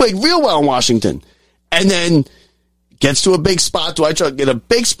 He played real well in Washington. And then gets to a big spot. Do I trust? Get a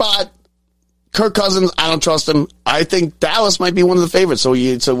big spot? Kirk Cousins, I don't trust him. I think Dallas might be one of the favorites. So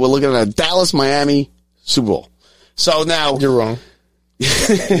we're looking at a Dallas-Miami Super Bowl. So now... You're wrong.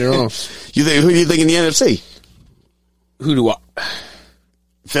 You're wrong. Who do you think in the NFC? Who do I...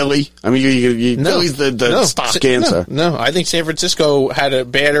 Philly? I mean, Philly's the stock answer. No, I think San Francisco had a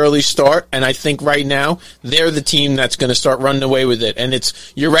bad early start, and I think right now they're the team that's going to start running away with it. And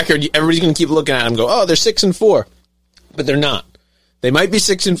it's your record. Everybody's going to keep looking at them and go, oh, they're 6-4. But they're not. They might be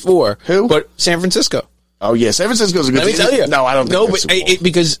 6-4. Who? But San Francisco. Oh, yeah. San Francisco's a good team. Let me tell you. No, I don't think but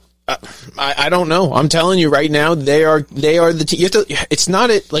because... I don't know. I'm telling you right now, they are the team. It's not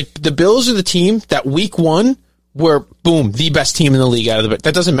the Bills are the team that week 1 were, boom, the best team in the league out of the...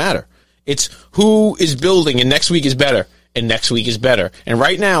 That doesn't matter. It's who is building, and next week is better, and next week is better. And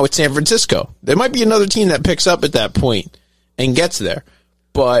right now, it's San Francisco. There might be another team that picks up at that point and gets there.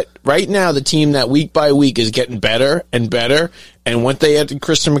 But right now, the team that week by week is getting better and better. And once they added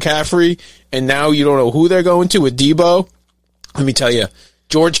Christian McCaffrey, and now you don't know who they're going to with Debo, let me tell you,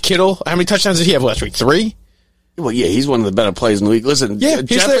 George Kittle, how many touchdowns did he have last week? 3? Well, yeah, he's one of the better players in the league. Listen, but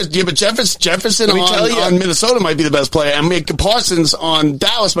Jefferson on Minnesota might be the best player, and Parsons on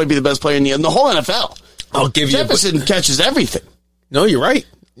Dallas might be the best player in the whole NFL. I'll give you Jefferson catches everything. No, you're right.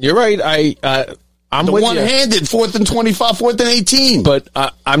 You're right. I'm the with one-handed, 4th and 25, 4th and 18. But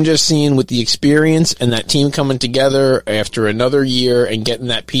I'm just seeing with the experience and that team coming together after another year and getting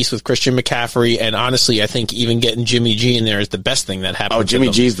that piece with Christian McCaffrey, and honestly, I think even getting Jimmy G in there is the best thing that happened. Oh, Jimmy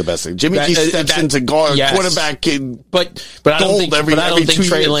G's the best thing. Jimmy G steps into guard, quarterback, but I don't think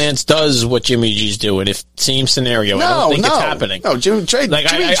Trey Lance does what Jimmy G's doing. If same scenario, I don't think it's happening. No, I've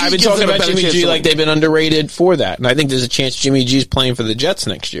been talking about Jimmy G like they've been underrated for that, and I think there's a chance Jimmy G's playing for the Jets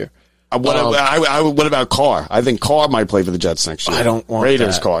next year. What about Carr? I think Carr might play for the Jets next year. I don't want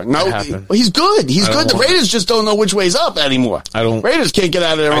Raiders that Carr. No, he's good. He's good. The Raiders just don't know which way's up anymore. Raiders can't get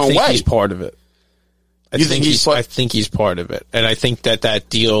out of their own way. I think he's part of it. I think he's part of it, and I think that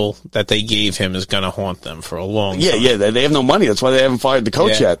deal that they gave him is going to haunt them for a long time. Yeah. They have no money. That's why they haven't fired the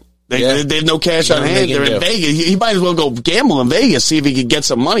coach yet. They have no cash on hand. They're in Vegas. He might as well go gamble in Vegas, see if he can get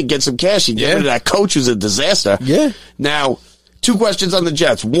some money, get some cash. He get rid of that coach who's a disaster. Yeah. Now, 2 questions on the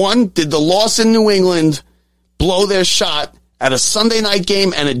Jets. One, did the loss in New England blow their shot at a Sunday night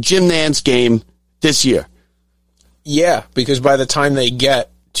game and a Jim Nantz game this year? Yeah, because by the time they get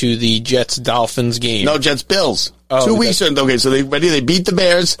to the Jets-Dolphins game... No, Jets-Bills. 2 weeks. Okay, so they beat the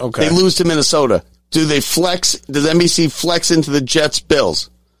Bears. Okay. They lose to Minnesota. Do they flex? Does NBC flex into the Jets-Bills?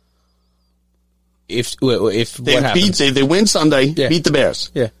 If what happens? They win Sunday, beat the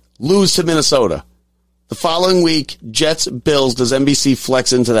Bears. Yeah. Lose to Minnesota. The following week, Jets-Bills, does NBC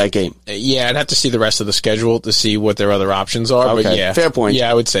flex into that game? Yeah, I'd have to see the rest of the schedule to see what their other options are. Okay, but yeah, fair point. Yeah,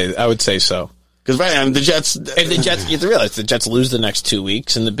 I would say so. Because right now, the Jets... If the Jets, you have to realize, the Jets lose the next 2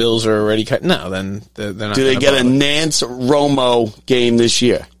 weeks and the Bills are already cut. No, then they're not. Do they get a Nance-Romo game this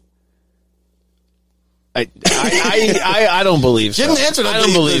year? I don't believe so. I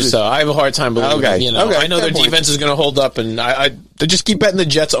don't believe so. I have a hard time believing. Okay. I know their defense is going to hold up, and they just keep betting the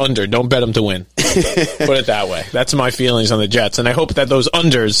Jets under. Don't bet them to win. Put it that way. That's my feelings on the Jets, and I hope that those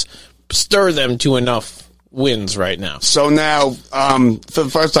unders stir them to enough wins right now. So now, for the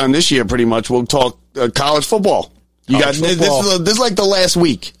first time this year, pretty much, we'll talk college football. This is like the last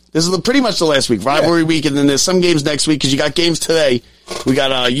week. This is pretty much the last week, rivalry week, and then there's some games next week because you got games today. We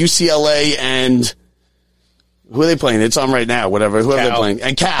got UCLA and. Who are they playing? It's on right now, whoever they're playing.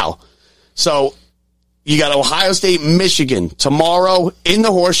 And Cal. So, You got Ohio State, Michigan tomorrow in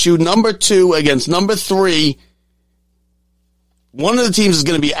the Horseshoe, number 2 against number 3. One of the teams is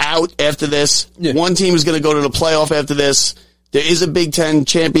going to be out after this. Yeah. One team is going to go to the playoff after this. There is a Big Ten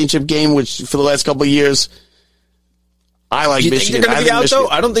championship game, which for the last couple of years, I like Michigan. You think they're going to be out, though?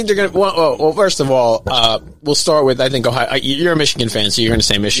 I don't think they're going to. Well, first of all, we'll start with, I think, Ohio. You're a Michigan fan, so you're going to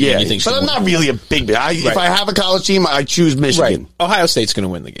say Michigan. Yeah, you think but I'm not really a big fan. If I have a college team, I choose Michigan. Right. Ohio State's going to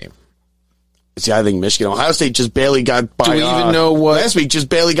win the game. See, I think Michigan. Ohio State just barely got by. Do we even know what? Last week, just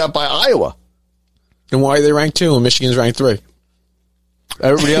barely got by Iowa. And why are they ranked 2 and Michigan's ranked 3?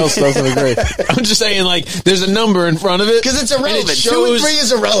 Everybody else doesn't agree. I'm just saying, like, there's a number in front of it. Because it's irrelevant. 2 and 3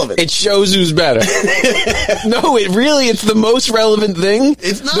 is irrelevant. It shows who's better. No, it's the most relevant thing.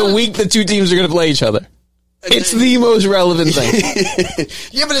 It's not. The week the 2 teams are going to play each other. It's the most relevant thing.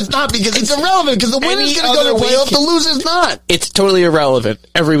 Yeah, but it's not because it's irrelevant because the winner's going to go to the playoff, the loser's not. It's totally irrelevant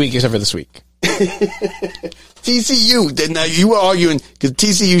every week except for this week. TCU, now you were arguing because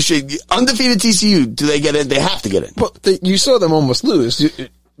TCU should, undefeated TCU, do they get in? They have to get in. Well, you saw them almost lose.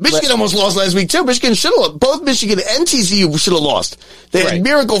 Michigan almost lost last week too. Michigan should have lost. Both Michigan and TCU should have lost. They had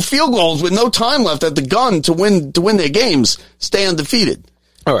miracle field goals with no time left at the gun to win their games, stay undefeated.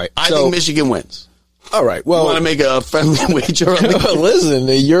 All right. I think Michigan wins. All right. Well, you want to make a friendly wager? Listen,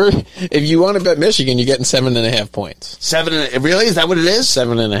 if you want to bet Michigan, you're getting 7.5 points. Really? Is that what it is?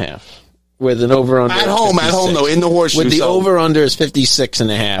 7.5. With an over-under at home though, in the Horseshoe. With the over-under is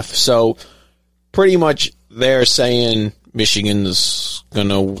 56.5. So pretty much they're saying Michigan's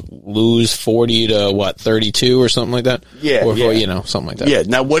gonna lose 40 to 32 or something like that. Yeah, or something like that. Yeah.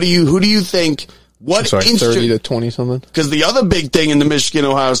 Now, who do you think? 30 to 20 something? Because the other big thing in the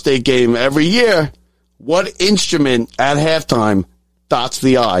Michigan-Ohio State game every year, what instrument at halftime dots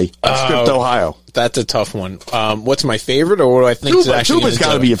the I of Script Ohio? That's a tough one. What's my favorite, or what I think is actually tuba's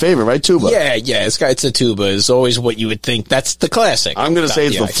got to be your favorite, right? Tuba. Yeah, it's a tuba. It's always what you would think. That's the classic. I'm going to say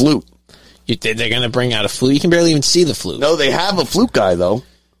it's the flute. They're going to bring out a flute. You can barely even see the flute. No, they have a flute guy though.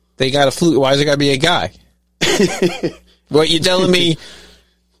 They got a flute. Why is it got to be a guy? What you telling me?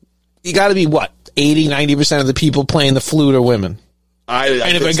 You got to be 80-90% of the people playing the flute are women.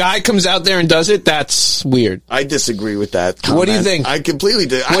 And if a guy comes out there and does it, that's weird. I disagree with that comment. What do you think? I completely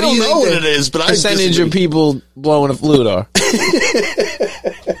do. I don't know what it is, but percentage of people blowing a flute are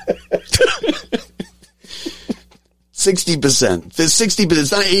 60%. There's 60%.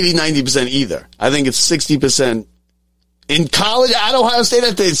 It's not 80-90% either. I think it's 60%. In college at Ohio State,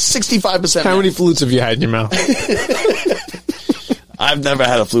 I think it's 65%. How many flutes have you had in your mouth? I've never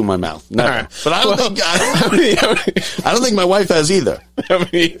had a flute in my mouth. Never. Right. But I don't think my wife has either. How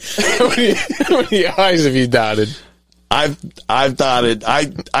many I's have you dotted? I've dotted.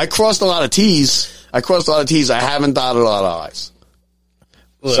 I crossed a lot of T's. I haven't dotted a lot of I's.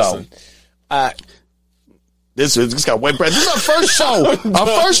 Listen. So, this got wet bread. This is our first show. Our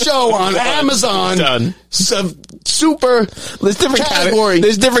first show on Amazon. Done. Super. There's different categories.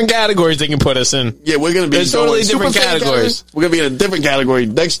 There's different categories they can put us in. Yeah, we're going to be. There's totally different categories. We're going to be in a different category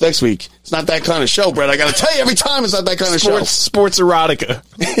next week. It's not that kind of show, Brett. I got to tell you every time it's not that kind of show. Sports erotica.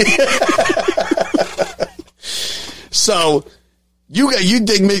 So. You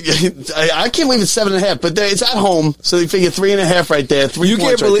dig me? I can't believe it's 7.5, but it's at home, so they figure 3.5 right there. You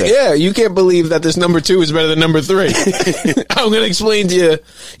can't believe, you can't believe that this number 2 is better than number 3. I'm going to explain to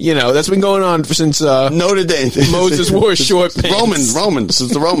you. That's been going on since Notre Dame. Moses wore short pants. Romans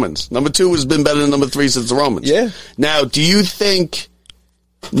since the Romans. Number 2 has been better than number 3 since the Romans. Yeah. Now, do you think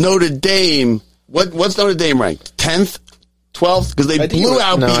Notre Dame? What's Notre Dame ranked? 10th, 12th? Because they blew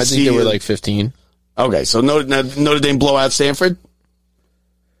out BC. No, I think they were like 15. Okay, so Notre Dame blow out Stanford.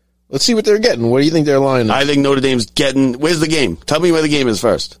 Let's see what they're getting. What do you think they're lying on? I think Notre Dame's getting... Where's the game? Tell me where the game is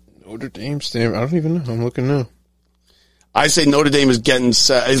first. Notre Dame, Stanford. I don't even know. I'm looking now. I say Notre Dame is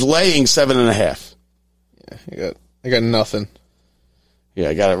laying 7.5. Yeah, I got nothing. Yeah,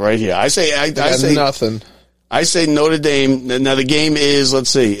 I got it right here. I say nothing. I say Notre Dame. Now the game is. Let's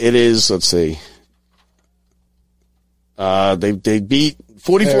see. They beat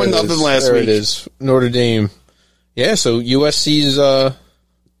 44-0 last week. There it is. Notre Dame. Yeah. So USC's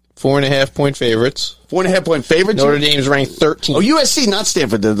 4.5 point favorites. 4.5 point favorites. Notre Dame's ranked 13th. Oh, USC, not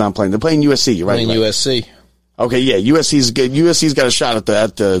Stanford. They're not playing. They're playing USC. You're right. Playing USC. Okay, yeah, USC's good. USC's got a shot at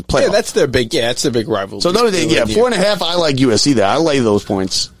the playoff. Yeah, that's their big rivalry. So Notre Dame, 4.5. I like USC there. I lay those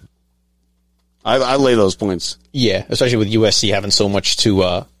points. I lay those points. Yeah, especially with USC having so much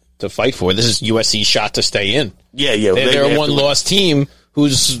to fight for. This is USC's shot to stay in. Yeah. They're a one-loss team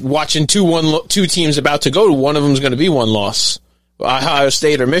who's watching two teams about to go to. One of them's going to be one loss. Ohio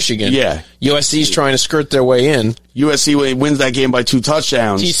State or Michigan. Yeah. USC's trying to skirt their way in. USC wins that game by 2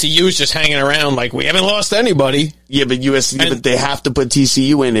 touchdowns. TCU's just hanging around like we haven't lost anybody. Yeah, but but they have to put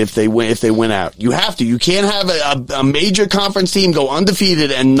TCU in if they win out. You have to. You can't have a major conference team go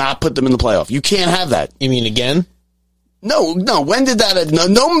undefeated and not put them in the playoff. You can't have that. You mean again? No. When did that?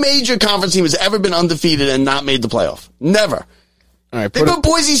 No major conference team has ever been undefeated and not made the playoff. Never. All right, they put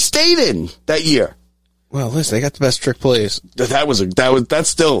Boise State in that year. Well, listen, they got the best trick plays. That's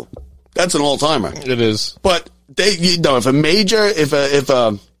an all timer. It is. But if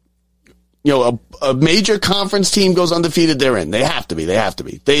a major conference team goes undefeated, they're in. They have to be.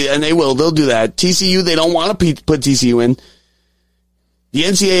 They will. They'll do that. TCU, they don't want to put TCU in. The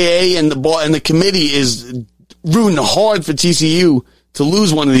NCAA and the committee is rooting hard for TCU to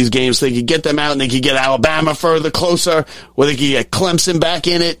lose one of these games so they could get them out and they could get Alabama further closer, or they could get Clemson back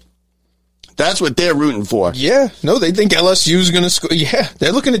in it. That's what they're rooting for. Yeah. No, they think LSU's going to score. Yeah.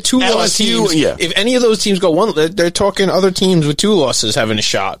 They're looking at 2 loss teams. Yeah. If any of those teams go one, they're talking other teams with 2 losses having a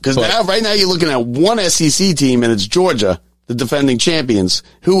shot. Because right now you're looking at one SEC team, and it's Georgia, the defending champions,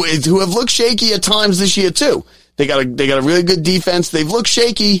 who have looked shaky at times this year too. They got a really good defense. They've looked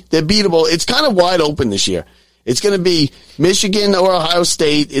shaky. They're beatable. It's kind of wide open this year. It's going to be Michigan or Ohio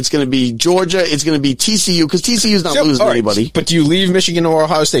State. It's going to be Georgia. It's going to be TCU, because TCU's not losing anybody. But do you leave Michigan or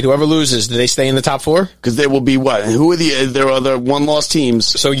Ohio State? Whoever loses, do they stay in the top 4? Because there will be what? And who are there are other one-loss teams?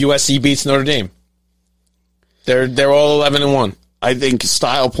 So USC beats Notre Dame. They're all 11-1. I think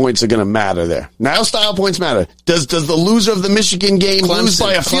style points are going to matter there. Now style points matter. Does the loser of the Michigan game lose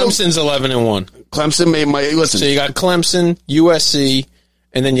by a field? Clemson's 11-1. Clemson may listen. So you got Clemson, USC.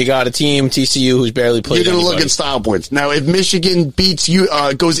 And then you got a team, TCU, who's barely played. You're going to look at style points. Now, if Michigan beats you,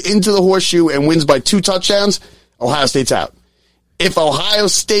 goes into the horseshoe and wins by 2 touchdowns, Ohio State's out. If Ohio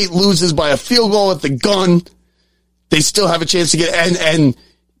State loses by a field goal at the gun, they still have a chance to get. And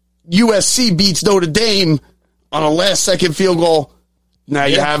USC beats Notre Dame on a last-second field goal. Now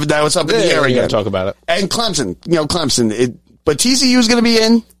you have now it's up in the air again. Talk about it. And Clemson, but TCU is going to be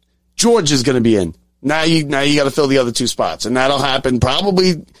in. Georgia's going to be in. Now you got to fill the other 2 spots, and that'll happen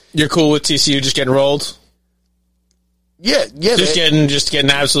probably. You're cool with TCU just getting rolled? Yeah. Just getting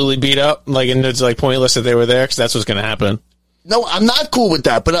absolutely beat up, and it's pointless that they were there because that's what's going to happen. No, I'm not cool with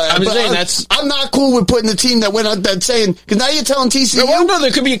that. But I'm not cool with putting the team that went on that saying, because now you're telling TCU. No, there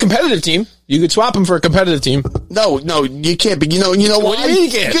could be a competitive team. You could swap them for a competitive team. No, you can't. But you know why? What do you mean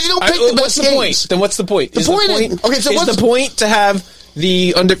you can't? Because you don't pick the best games. Point? Then what's the point? Is the point to have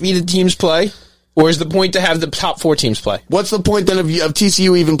the undefeated teams play? Or is the point to have the top 4 teams play? What's the point then of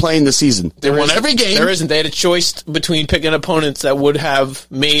TCU even playing this season? They won every game. There isn't. They had a choice between picking opponents that would have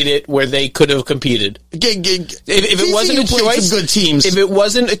made it where they could have competed. If it wasn't a choice, some good teams. If it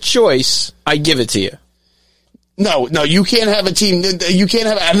wasn't a choice, I give it to you. No, you can't have a team. You can't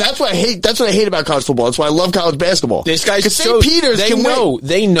have, and that's what I hate. That's what I hate about college football. That's why I love college basketball. This guy's St. Peter's can win.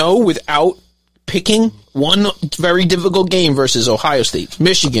 They know without picking one very difficult game versus Ohio State,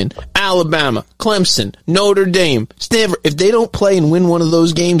 Michigan, Alabama, Clemson, Notre Dame, Stanford. If they don't play and win one of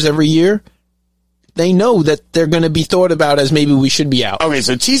those games every year, they know that they're going to be thought about as maybe we should be out. Okay,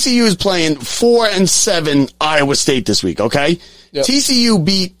 so TCU is playing 4-7 Iowa State this week, okay? Yep. TCU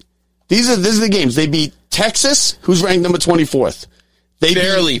beat, these are the games. They beat Texas, who's ranked number 24th. They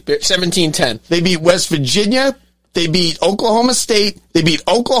barely, 17-10. They beat West Virginia. They beat Oklahoma State. They beat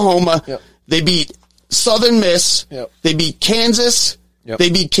Oklahoma. Yep. They beat Southern Miss. Yep. They beat Kansas. Yep. They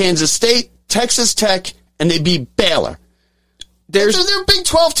beat Kansas State, Texas Tech, and they beat Baylor. They're a Big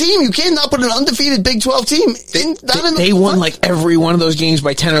 12 team. You can't not put an undefeated Big 12 team in. They won every one of those games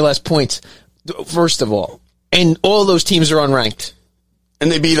by 10 or less points, first of all. And all those teams are unranked.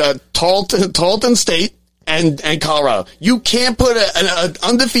 And they beat Tarleton State and Colorado. You can't put an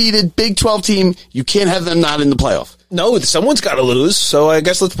undefeated Big 12 team, you can't have them not in the playoff. No, someone's got to lose, so I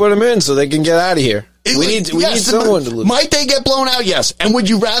guess let's put them in so they can get out of here. We need someone to lose. Might they get blown out? Yes. And would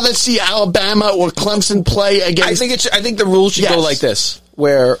you rather see Alabama or Clemson play against? I think the rules should go like this,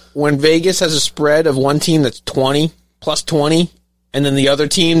 where when Vegas has a spread of one team that's 20, plus 20, and then the other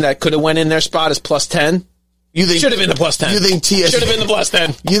team that could have went in their spot is plus 10, you think should have been the plus 10. You think should have been the plus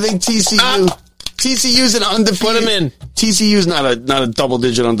 10. You think TCU... TCU's an undefeated. Put them in. TCU's not a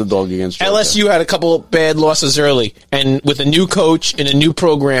double-digit underdog against Georgia. LSU had a couple bad losses early, and with a new coach and a new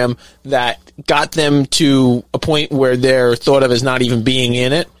program that got them to a point where they're thought of as not even being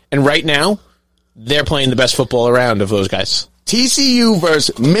in it. And right now, they're playing the best football around of those guys. TCU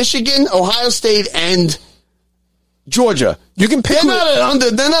versus Michigan, Ohio State, and Georgia. You can pick.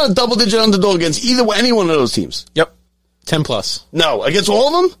 They're not a double-digit underdog against any one of those teams. Yep, 10+. No, against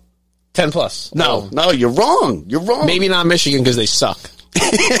all of them. 10 plus. No, you're wrong. You're wrong. Maybe not Michigan because they suck.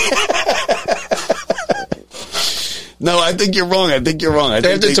 No, I think you're wrong.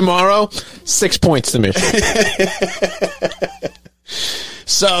 After tomorrow, 6 points to Michigan.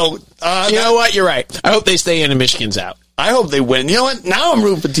 So, you know what? You're right. I hope they stay in and Michigan's out. I hope they win. You know what? Now I'm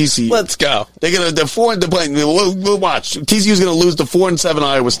rooting for TCU. Let's go. They're playing. We'll watch. TCU's going to lose to 4-7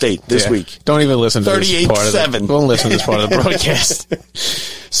 Iowa State this week. Don't even listen to 38-7. Don't listen to this part of the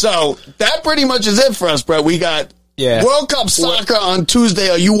broadcast. So that pretty much is it for us, Brett. We got World Cup soccer on Tuesday.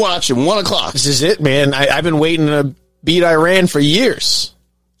 Are you watching? 1:00. This is it, man. I've been waiting to beat Iran for years.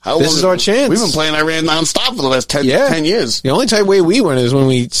 This is our chance. We've been playing Iran nonstop for the last 10 years. The only way we win is when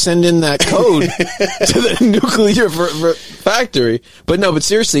we send in that code to the nuclear factory. But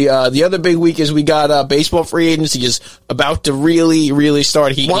seriously, the other big week is we got baseball free agency is about to really, really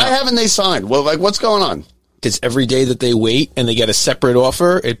start heating up. Why haven't they signed? Well, what's going on? Because every day that they wait and they get a separate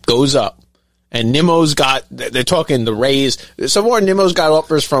offer, it goes up. And Nimmo's they're talking the Rays. Some more Nimmo's got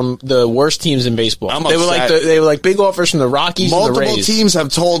offers from the worst teams in baseball. They were like big offers from the Rockies and the Rays. Multiple teams have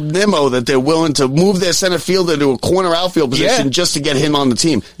told Nimmo that they're willing to move their center fielder to a corner outfield position just to get him on the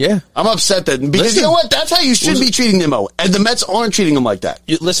team. Yeah. I'm upset because you know what? That's how you should be treating Nimmo. And the Mets aren't treating him like that.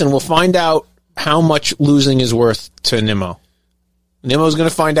 Listen, we'll find out how much losing is worth to Nimmo. Nimmo's going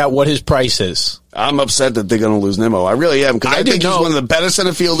to find out what his price is. I'm upset that they're going to lose Nimmo. I really am, because I think he's one of the better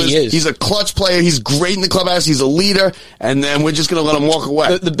center fielders. He's a clutch player. He's great in the clubhouse. He's a leader, and then we're just going to let him walk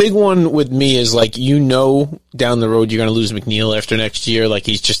away. The big one with me is, down the road you're going to lose McNeil after next year.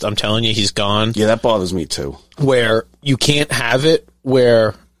 I'm telling you, he's gone. Yeah, that bothers me too. Where you can't have it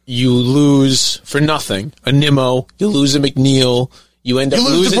where you lose for nothing. A Nimmo, you lose a McNeil, you end up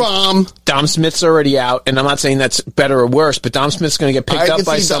losing. Dom Smith's already out, and I'm not saying that's better or worse, but Dom Smith's going to get picked up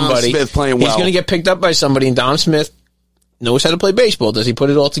by somebody. Dom Smith playing well. He's going to get picked up by somebody, and Dom Smith knows how to play baseball. Does he put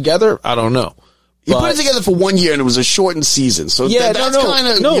it all together? I don't know. He put it together for 1 year, and it was a shortened season. So that's kind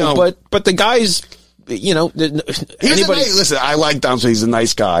of but the guys, listen, I like Dom Smith. He's a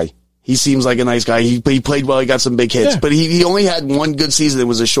nice guy. He seems like a nice guy. He played well. He got some big hits, but he only had one good season. It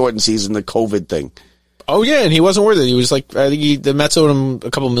was a shortened season, the COVID thing. Oh yeah, and he wasn't worth it. He was I think the Mets owed him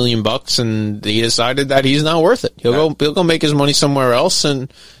a couple $1 million, and he decided that he's not worth it. He'll go make his money somewhere else, and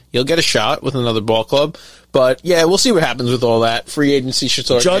he'll get a shot with another ball club. But yeah, we'll see what happens with all that. Free agency should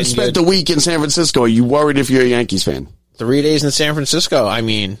start. Judge spent the week in San Francisco. Are you worried if you're a Yankees fan? 3 days in San Francisco. I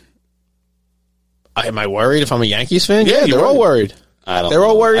mean, am I worried if I'm a Yankees fan? Yeah, they're all worried. They're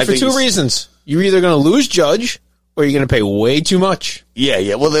all worried for two reasons. You're either going to lose Judge, or you're going to pay way too much.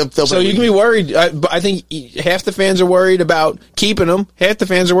 Yeah. Well, they'll so you can be worried. I think half the fans are worried about keeping him. Half the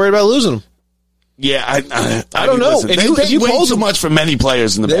fans are worried about losing him. Yeah, I don't know. Listen, they paid way too much for many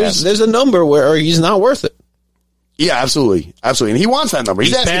players in the past. There's a number where he's not worth it. Yeah, absolutely. And he wants that number.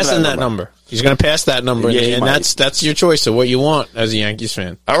 He's passing that number. He's going to pass that number, and that's your choice of what you want as a Yankees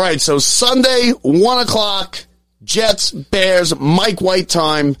fan. All right, so Sunday, 1:00, Jets, Bears, Mike White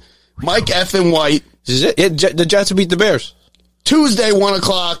time. Mike effing White. This is it. Yeah, the Jets will beat the Bears. Tuesday,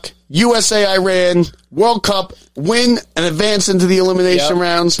 1:00, USA, Iran, World Cup, win and advance into the elimination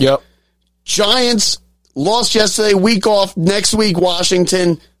rounds. Yep. Giants lost yesterday, week off. Next week,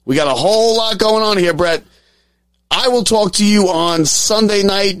 Washington. We got a whole lot going on here, Brett. I will talk to you on Sunday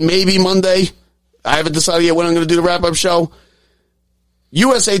night, maybe Monday. I haven't decided yet when I'm going to do the wrap-up show.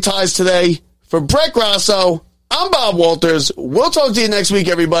 USA ties today. For Brett Grasso, I'm Bob Walters. We'll talk to you next week,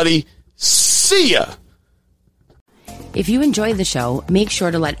 everybody. See ya. If you enjoyed the show, make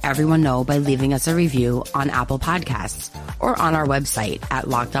sure to let everyone know by leaving us a review on Apple Podcasts or on our website at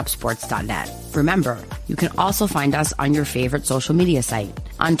lockedupsports.net. Remember, you can also find us on your favorite social media site,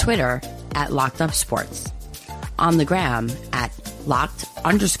 on Twitter at lockedupsports, on the gram at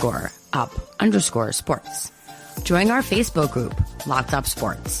locked_up_sports. Join our Facebook group, Locked Up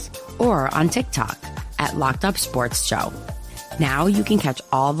Sports, or on TikTok at Locked Up Sports Show. Now you can catch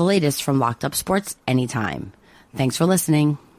all the latest from Locked Up Sports anytime. Thanks for listening.